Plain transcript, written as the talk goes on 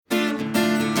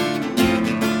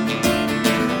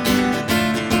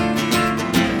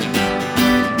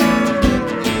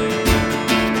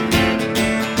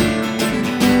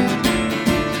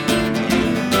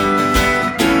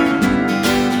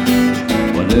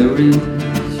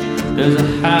There's a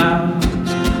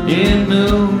house in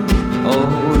New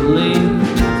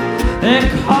Orleans they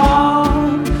call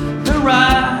the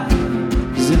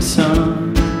rising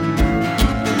sun,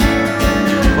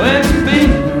 where it's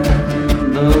been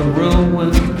the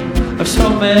ruin of so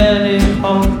many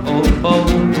hopes,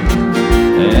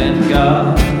 and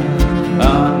God, I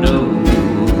know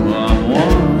I'm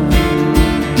one.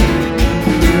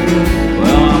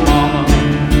 Well, my mama,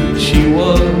 she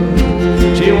was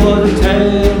a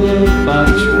tailor by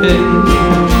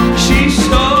trade. She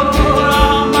sewed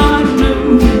all my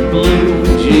new blue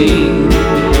jeans.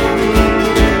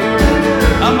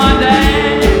 My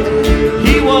dad,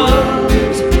 he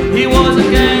was a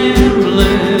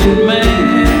gambling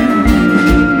man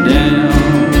down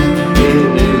in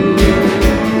New York.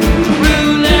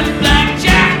 Roulette,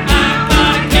 blackjack, I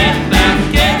gotta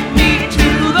get me to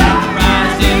the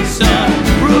rising sun.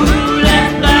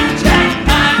 Roulette, blackjack,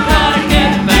 I gotta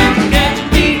get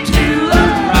me to the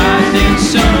rising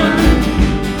sun.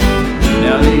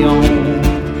 Now the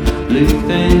only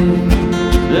thing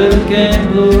the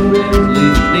gambler really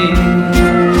needs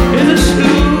is a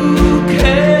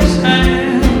suitcase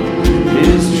and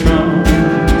his trunk,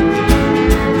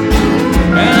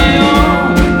 and the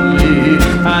only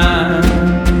time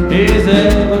he's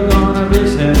ever gonna be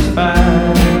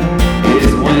satisfied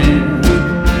is when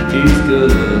he's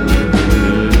good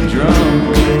and drunk.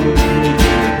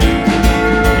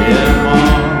 Yeah,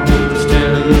 Mom, instead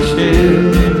of the chill,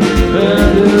 the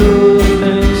little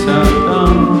things I've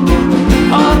done,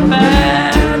 all the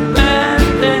bad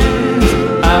things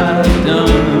I've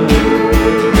done.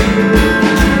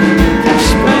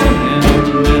 Spending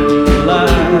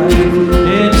life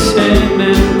in sin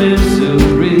and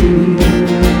misery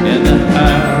in the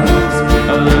house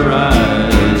of the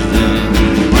rising.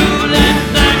 Roulette,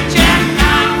 blackjack,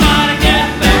 I gotta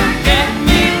get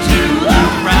me to the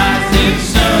rising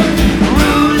sun.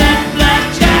 Roulette,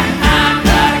 blackjack, I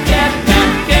gotta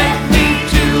get me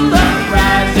to the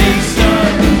rising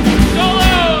sun.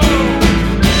 Solo!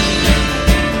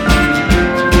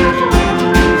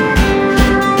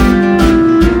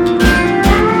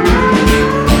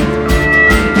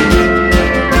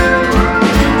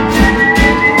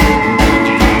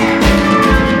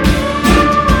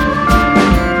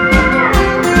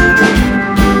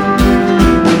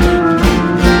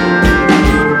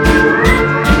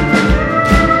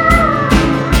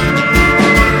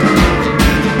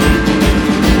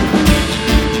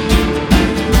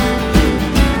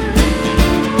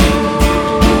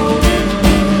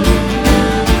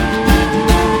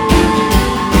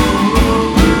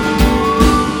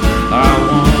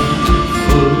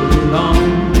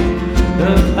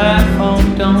 Platform,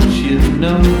 don't you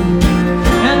know?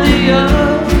 And the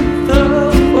other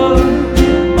was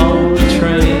on the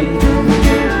train.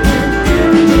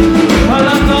 Well,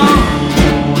 I'm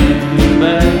going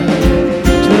back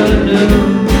to New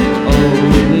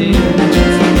Orleans,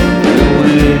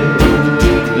 where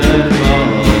that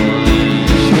ball and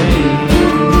chain.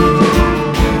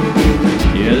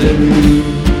 Yeah,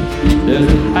 there's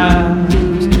a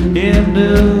house in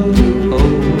New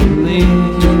Orleans.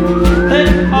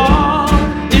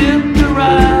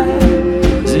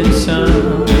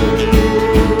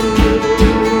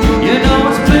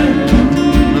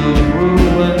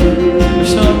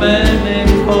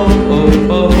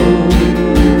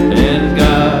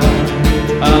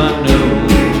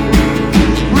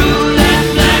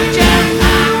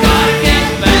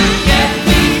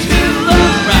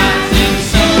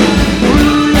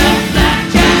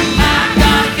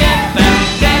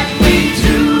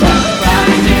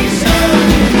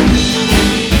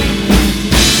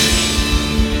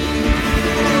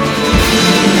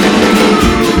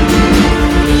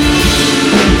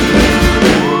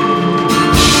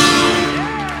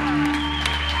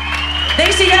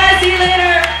 Thanks, you guys. See you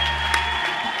later.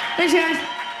 Thanks, guys.